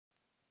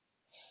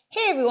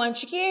Hey everyone,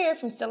 Shakira here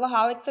from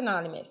SILaholics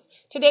Anonymous.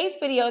 Today's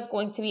video is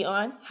going to be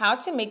on how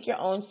to make your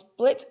own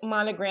split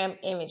monogram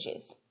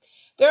images.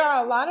 There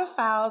are a lot of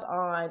files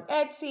on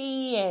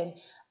Etsy and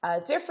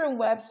different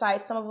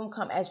websites. Some of them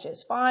come as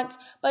just fonts,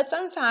 but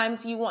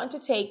sometimes you want to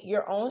take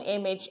your own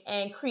image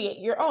and create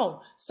your own.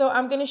 So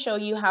I'm going to show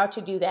you how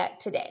to do that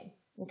today.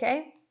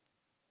 Okay?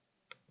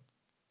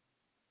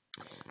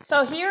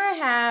 So here I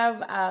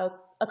have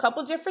a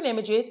couple different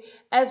images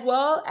as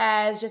well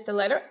as just the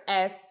letter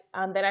S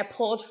that I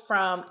pulled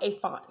from a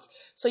font.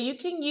 So you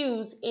can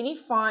use any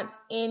font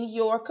in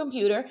your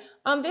computer.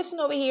 This one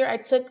over here, I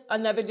took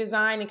another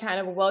design and kind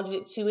of welded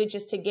it to it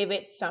just to give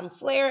it some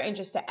flair and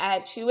just to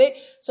add to it.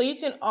 So you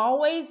can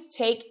always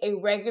take a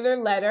regular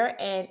letter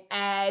and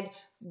add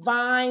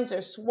vines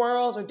or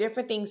swirls or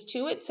different things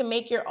to it to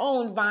make your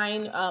own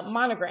vine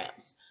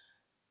monograms.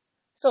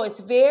 So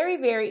it's very,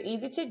 very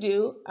easy to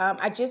do.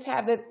 I just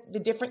have the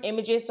different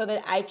images so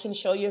that I can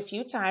show you a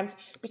few times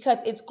because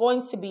it's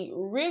going to be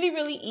really,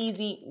 really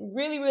easy,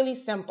 really, really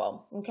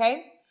simple,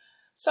 okay?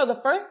 So the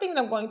first thing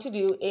that I'm going to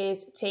do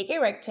is take a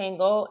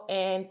rectangle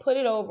and put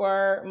it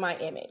over my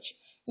image.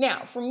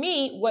 Now, for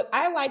me, what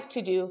I like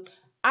to do,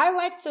 I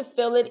like to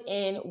fill it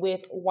in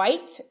with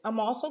white. I'm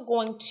also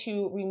going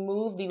to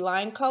remove the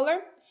line color.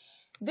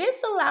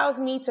 This allows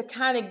me to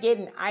kind of get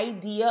an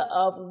idea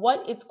of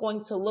what it's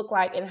going to look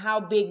like and how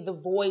big the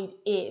void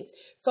is.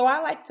 So I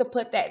like to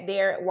put that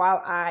there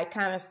while I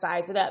kind of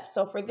size it up.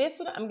 So for this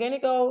one, I'm going to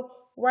go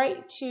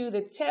right to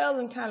the tail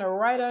and kind of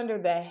right under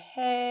the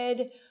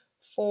head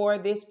for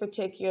this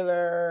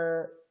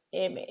particular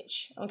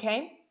image.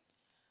 Okay.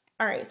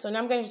 All right. So now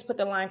I'm going to just put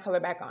the line color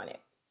back on it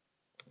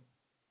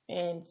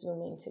and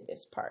zoom into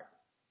this part.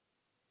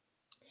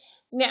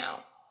 Now,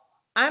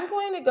 I'm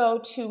going to go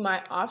to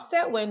my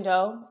offset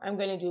window. I'm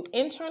going to do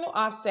internal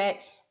offset,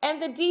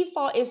 and the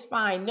default is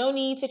fine. No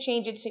need to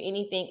change it to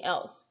anything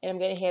else. And I'm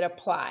going to hit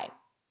apply.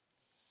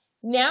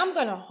 Now I'm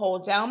going to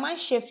hold down my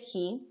shift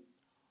key,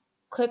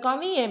 click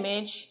on the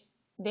image,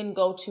 then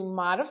go to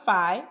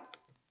modify,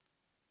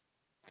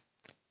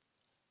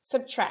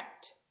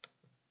 subtract.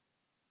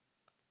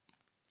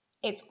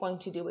 It's going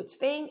to do its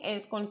thing, and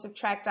it's going to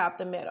subtract out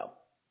the middle.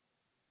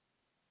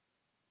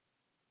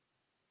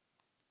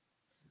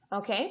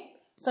 Okay.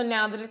 So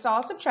now that it's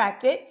all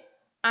subtracted,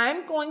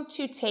 I'm going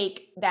to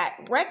take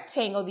that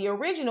rectangle, the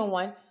original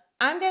one,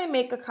 I'm going to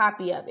make a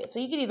copy of it. So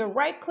you can either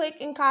right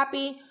click and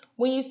copy.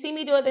 When you see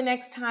me do it the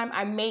next time,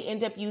 I may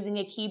end up using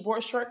a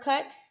keyboard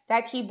shortcut.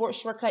 That keyboard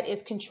shortcut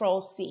is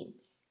Control-C.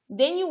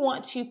 Then you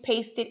want to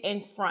paste it in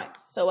front.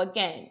 So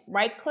again,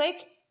 right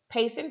click,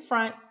 paste in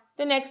front.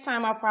 The next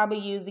time I'll probably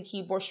use the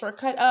keyboard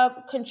shortcut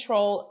of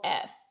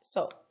Control-F.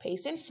 So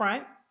paste in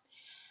front.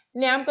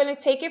 Now I'm going to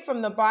take it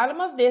from the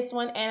bottom of this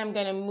one and I'm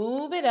going to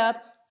move it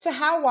up to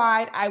how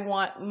wide I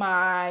want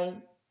my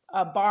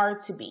bar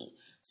to be.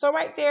 So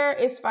right there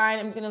is fine.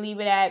 I'm going to leave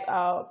it at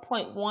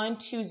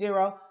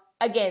 0.120.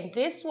 Again,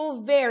 this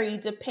will vary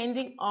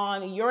depending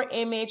on your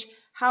image,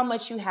 how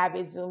much you have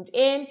it zoomed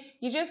in.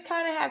 You just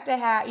kind of have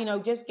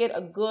to just get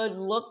a good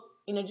look,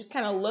 just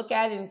kind of look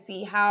at it and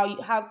see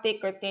how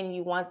thick or thin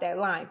you want that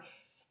line.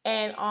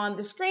 And on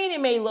the screen, it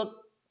may look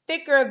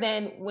thicker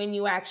than when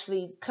you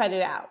actually cut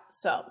it out.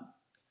 So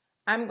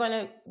I'm going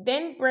to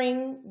then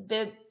bring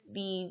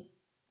the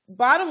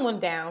bottom one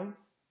down,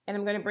 and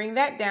I'm going to bring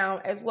that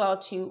down as well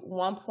to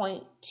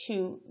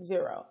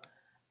 1.20.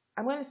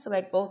 I'm going to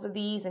select both of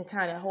these and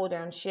kind of hold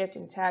down shift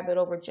and tab it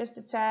over just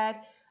a tad.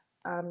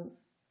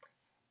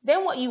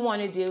 Then what you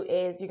want to do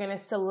is you're going to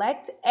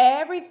select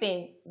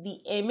everything, the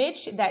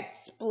image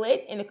that's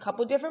split in a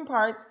couple different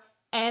parts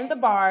and the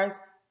bars,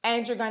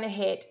 and you're going to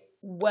hit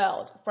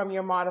weld from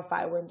your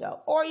modify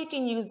window, or you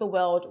can use the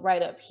weld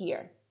right up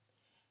here.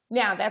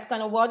 Now that's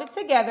going to weld it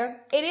together.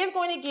 It is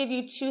going to give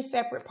you two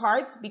separate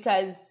parts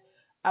because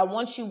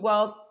once you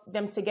weld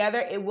them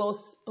together, it will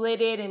split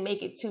it and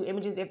make it two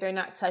images if they're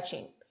not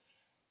touching.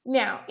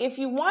 Now, if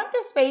you want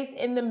the space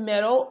in the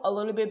middle a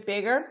little bit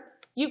bigger,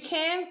 you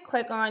can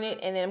click on it,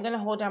 and then I'm going to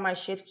hold down my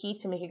shift key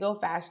to make it go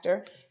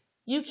faster.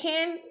 You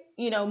can,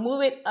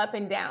 move it up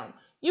and down.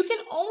 You can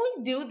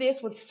only do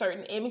this with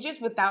certain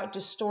images without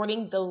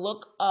distorting the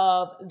look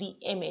of the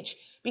image.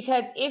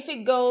 Because if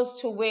it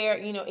goes to where,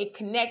 it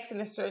connects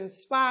in a certain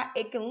spot,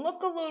 it can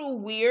look a little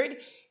weird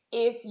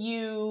if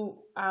you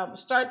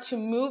start to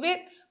move it.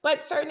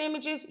 But certain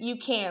images, you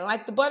can.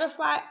 Like the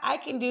butterfly, I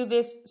can do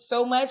this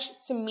so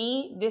much. To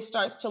me, this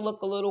starts to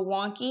look a little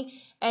wonky.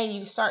 And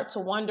you start to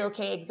wonder,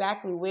 okay,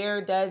 exactly where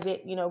does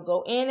it,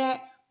 go in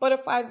at?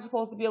 Butterflies are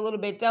supposed to be a little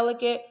bit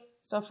delicate.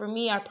 So for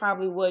me, I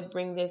probably would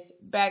bring this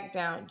back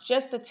down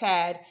just a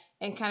tad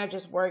and kind of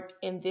just work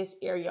in this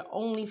area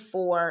only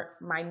for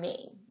my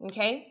name,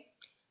 okay?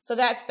 So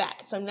that's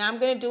that. So now I'm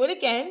going to do it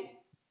again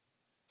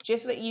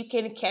just so that you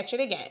can catch it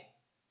again.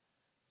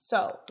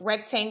 So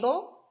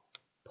rectangle,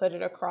 put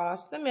it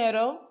across the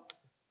middle.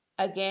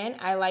 Again,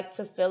 I like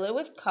to fill it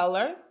with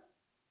color,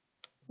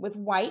 with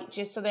white,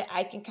 just so that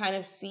I can kind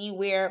of see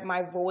where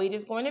my void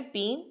is going to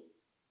be.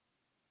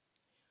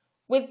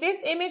 With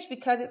this image,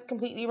 because it's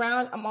completely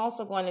round, I'm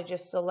also going to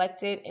just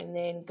select it and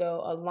then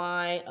go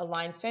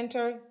align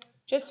center,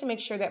 just to make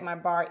sure that my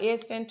bar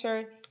is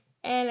centered.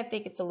 And I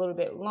think it's a little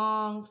bit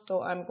long,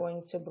 so I'm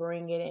going to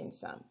bring it in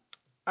some.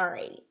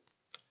 Alrighty.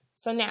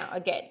 So now,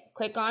 again,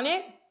 click on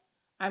it.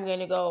 I'm going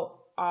to go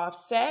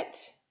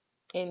offset,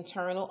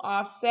 internal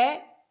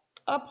offset,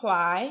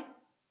 apply,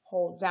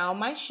 hold down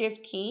my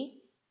shift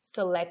key,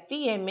 select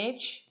the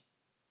image,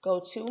 go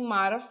to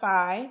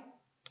modify,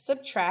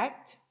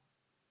 subtract,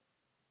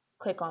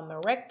 click on the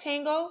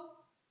rectangle,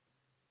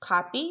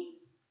 copy,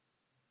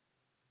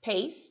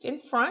 paste in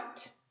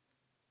front,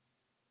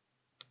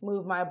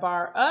 move my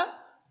bar up,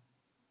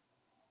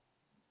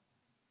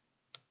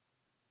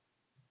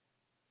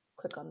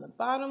 click on the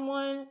bottom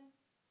one,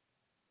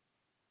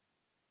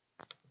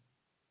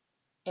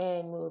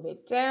 and move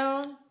it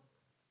down.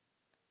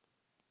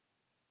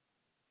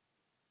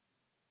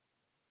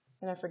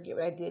 And I forget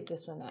what I did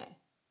this one at,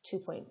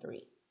 2.3.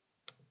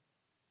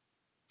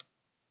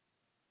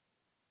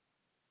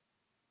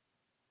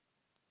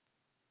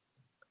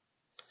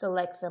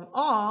 Select them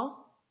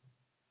all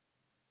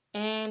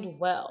and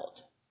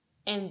weld.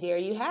 And there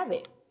you have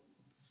it.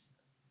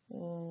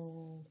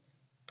 And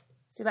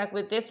see, like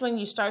with this one,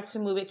 you start to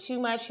move it too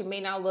much. It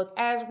may not look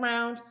as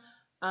round,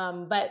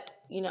 but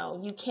you know,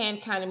 you can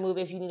kind of move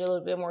it if you need a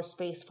little bit more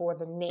space for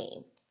the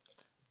name.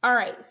 All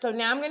right, so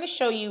now I'm going to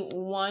show you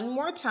one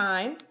more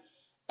time,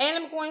 and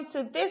I'm going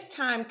to this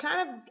time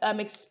kind of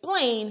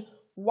explain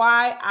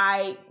why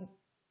I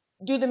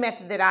do the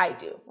method that I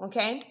do,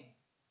 okay?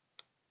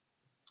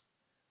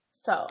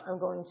 So I'm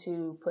going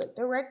to put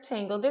the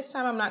rectangle. This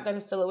time I'm not going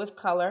to fill it with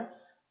color.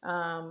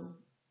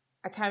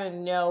 I kind of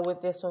know with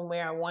this one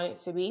where I want it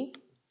to be.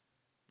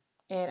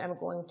 And I'm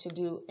going to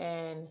do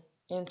an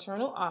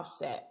internal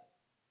offset,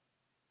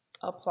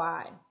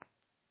 apply.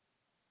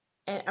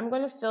 And I'm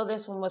going to fill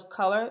this one with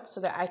color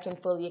so that I can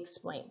fully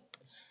explain.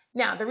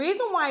 Now, the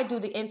reason why I do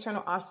the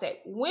internal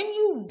offset, when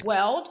you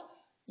weld,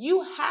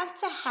 you have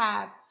to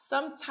have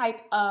some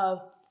type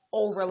of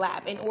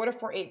overlap in order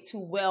for it to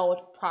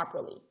weld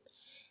properly.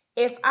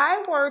 If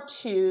I were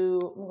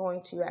to, I'm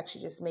going to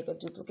actually just make a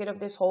duplicate of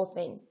this whole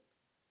thing.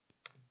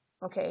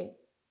 Okay,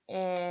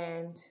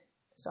 and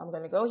so I'm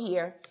going to go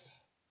here.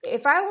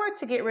 If I were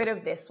to get rid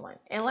of this one,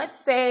 and let's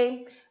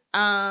say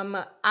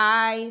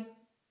I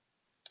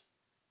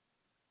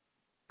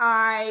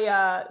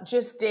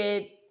just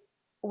did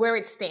where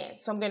it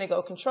stands. So I'm going to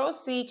go Control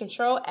C,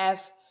 Control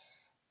F,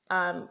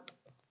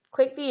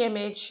 click the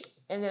image,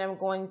 and then I'm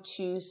going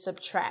to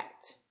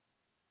subtract.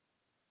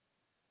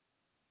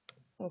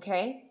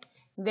 Okay,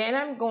 then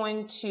I'm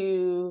going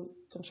to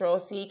Control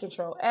C,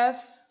 Control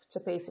F to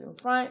paste it in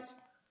front,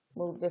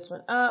 move this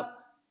one up,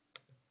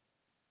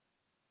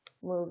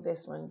 move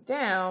this one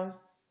down,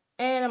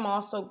 and I'm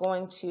also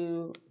going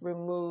to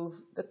remove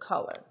the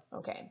color.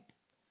 Okay,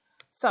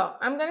 so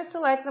I'm going to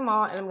select them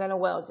all and I'm going to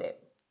weld it.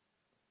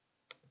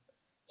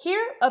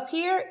 Here, up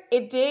here,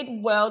 it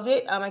did weld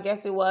it. I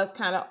guess it was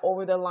kind of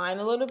over the line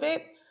a little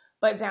bit,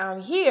 but down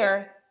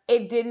here,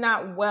 it did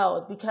not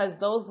weld because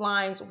those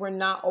lines were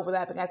not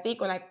overlapping. I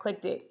think when I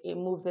clicked it, it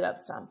moved it up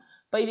some.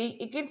 But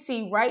you can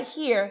see right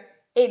here,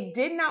 it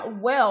did not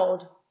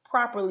weld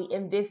properly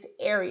in this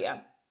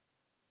area.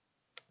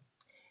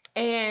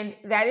 And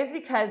that is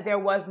because there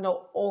was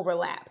no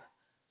overlap.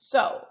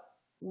 So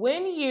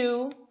when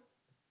you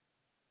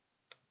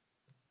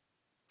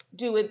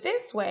do it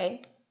this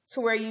way,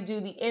 to where you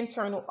do the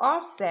internal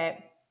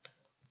offset,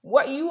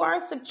 what you are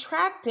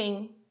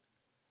subtracting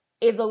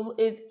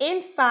is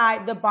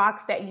inside the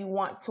box that you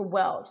want to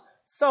weld.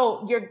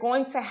 So you're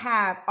going to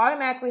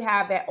automatically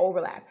have that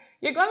overlap.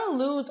 You're going to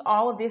lose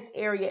all of this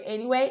area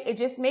anyway. It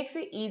just makes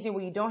it easier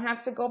where you don't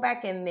have to go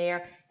back in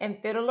there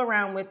and fiddle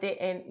around with it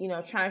and, you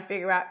know, try and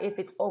figure out if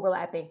it's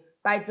overlapping.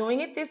 By doing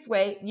it this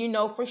way, you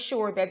know for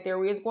sure that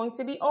there is going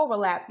to be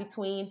overlap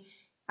between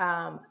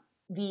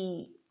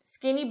the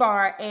skinny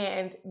bar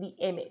and the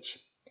image.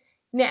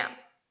 Now,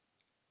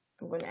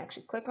 I'm going to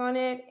actually click on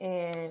it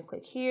and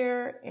click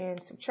here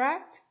and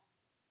subtract.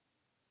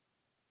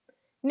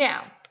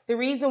 Now, the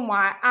reason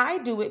why I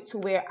do it to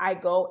where I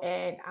go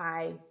and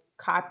I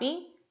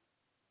copy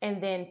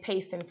and then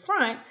paste in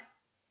front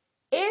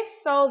is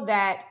so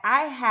that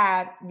I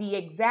have the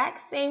exact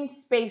same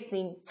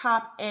spacing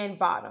top and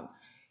bottom.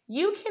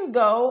 You can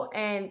go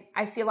and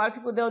I see a lot of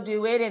people, they'll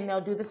do it and they'll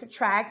do the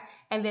subtract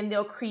and then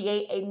they'll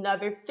create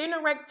another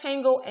thinner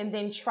rectangle and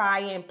then try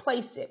and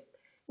place it.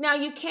 Now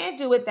you can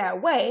do it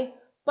that way,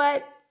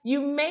 but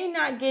you may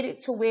not get it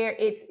to where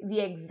it's the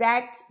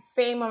exact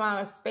same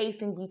amount of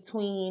spacing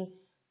between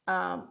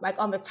like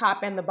on the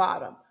top and the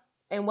bottom.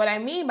 And what I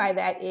mean by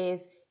that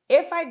is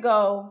if I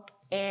go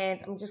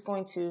and I'm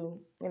going to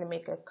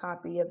make a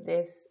copy of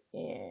this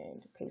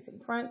and paste it in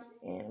front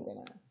and I'm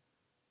going to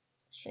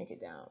shrink it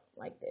down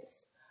like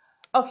this.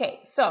 Okay,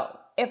 so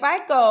if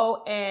I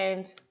go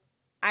and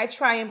I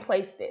try and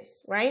place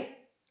this, right?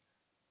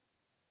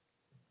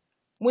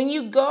 When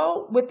you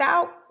go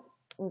without,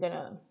 I'm going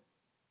to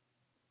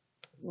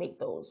make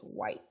those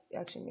white.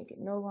 Actually make it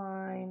no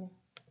line,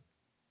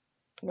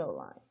 no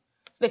line.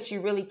 so that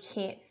you really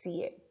can't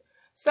see it.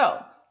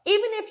 So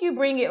even if you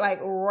bring it like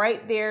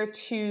right there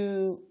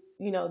to,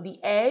 the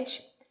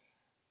edge,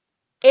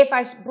 if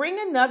I bring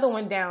another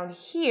one down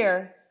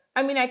here,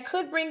 I mean, I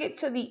could bring it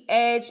to the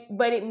edge,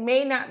 but it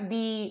may not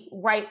be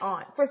right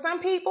on. For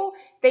some people,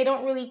 they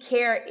don't really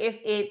care if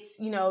it's,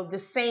 the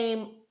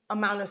same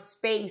amount of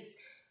space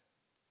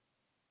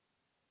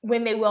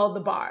when they weld the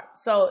bar.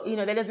 So,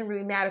 that doesn't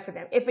really matter for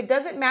them. If it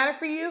doesn't matter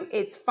for you,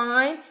 it's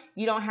fine.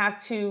 You don't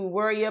have to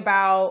worry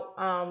about,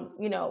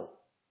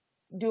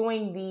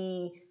 doing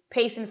the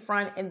paste in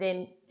front and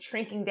then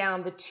shrinking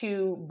down the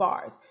 2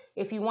 bars.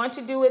 If you want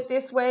to do it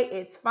this way,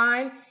 it's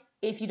fine.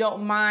 If you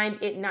don't mind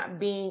it not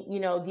being,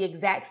 the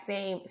exact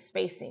same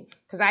spacing,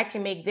 because I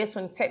can make this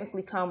one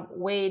technically come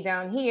way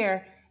down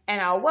here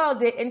and I'll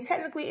weld it, and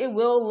technically it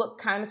will look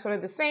kind of sort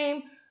of the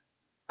same,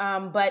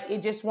 but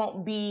it just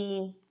won't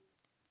be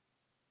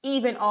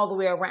even all the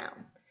way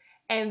around.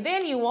 And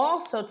then you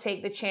also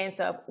take the chance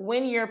of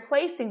when you're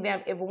placing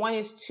them, if one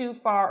is too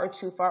far or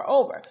too far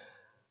over,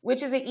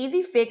 which is an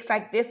easy fix.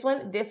 Like this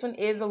one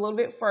is a little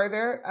bit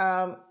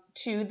further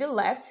to the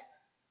left.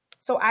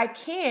 So I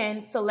can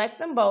select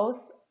them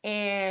both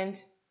and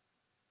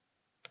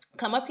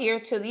come up here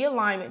to the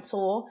alignment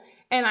tool,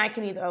 and I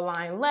can either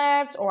align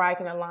left or I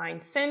can align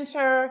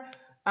center.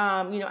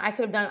 I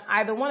could have done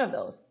either one of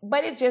those,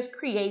 but it just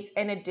creates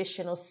an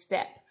additional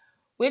step,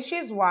 which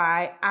is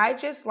why I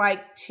just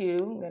like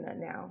to,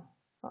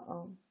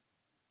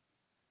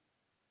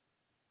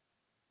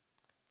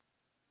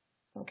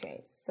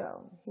 Okay,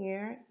 so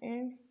here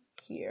and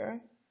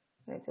here,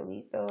 I'm going to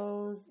delete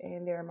those,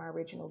 and there are my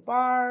original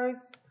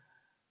bars.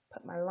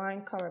 Put my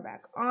line color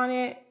back on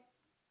it.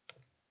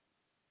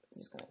 I'm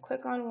just going to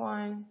click on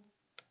one,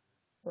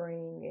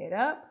 bring it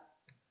up,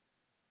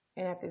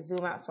 and I have to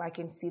zoom out so I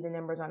can see the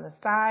numbers on the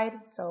side.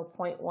 So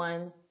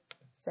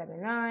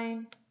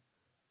 0.179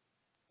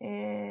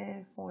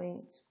 and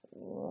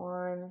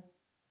 0.1,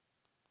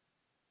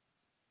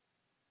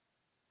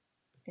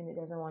 and it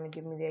doesn't want to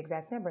give me the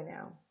exact number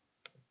now.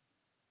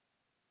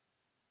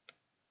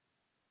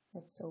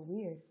 That's so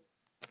weird.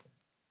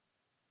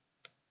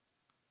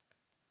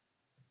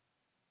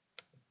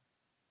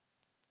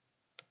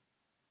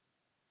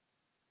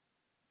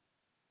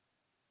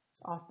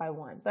 It's off by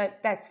 1, but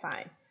that's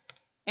fine.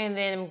 And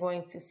then I'm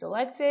going to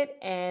select it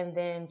and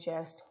then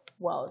just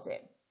weld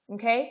it.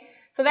 Okay,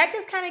 so that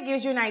just kind of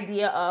gives you an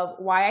idea of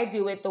why I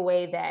do it the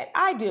way that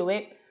I do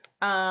it.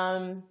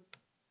 Again,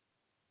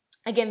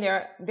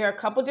 there are a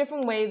couple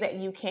different ways that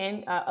you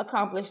can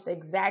accomplish the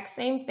exact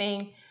same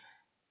thing.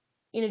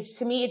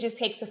 To me, it just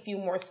takes a few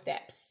more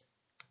steps.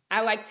 I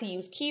like to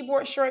use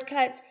keyboard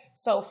shortcuts.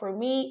 So for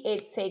me,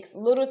 it takes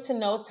little to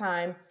no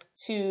time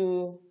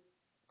to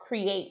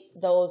create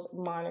those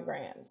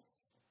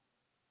monograms.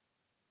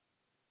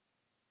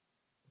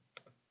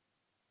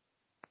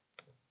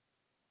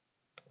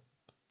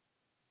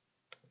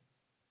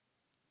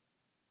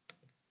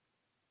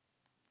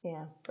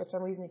 Yeah, for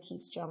some reason it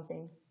keeps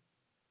jumping.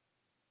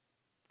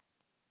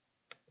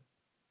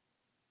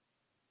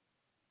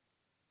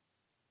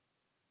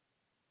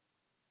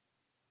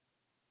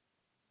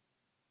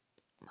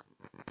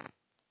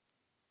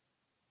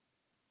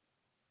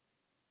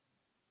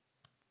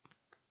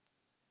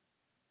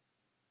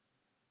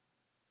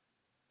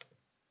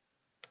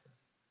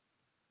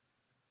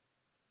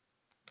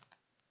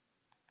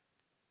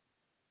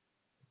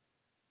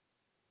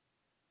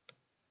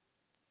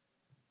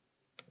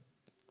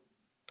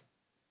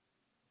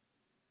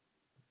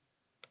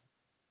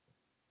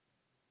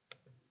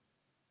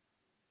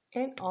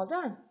 And all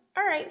done.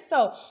 All right,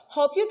 so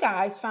hope you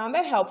guys found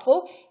that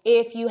helpful.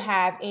 If you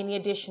have any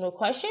additional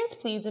questions,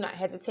 please do not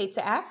hesitate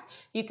to ask.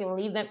 You can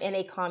leave them in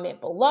a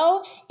comment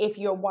below. If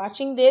you're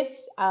watching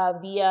this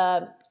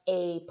via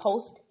a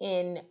post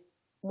in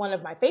one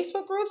of my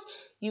Facebook groups,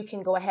 you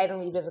can go ahead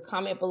and leave us a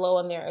comment below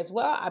in there as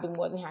well. I'll be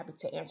more than happy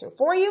to answer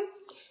for you.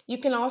 You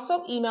can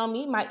also email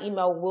me. My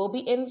email will be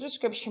in the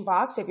description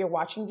box if you're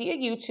watching via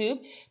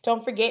YouTube.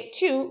 Don't forget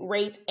to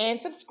rate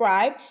and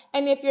subscribe.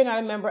 And if you're not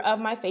a member of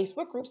my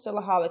Facebook group,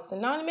 SILaholics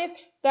Anonymous,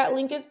 that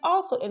link is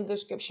also in the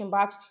description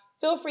box.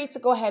 Feel free to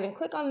go ahead and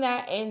click on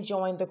that and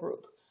join the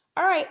group.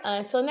 All right,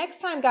 until next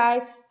time,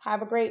 guys,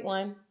 have a great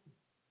one.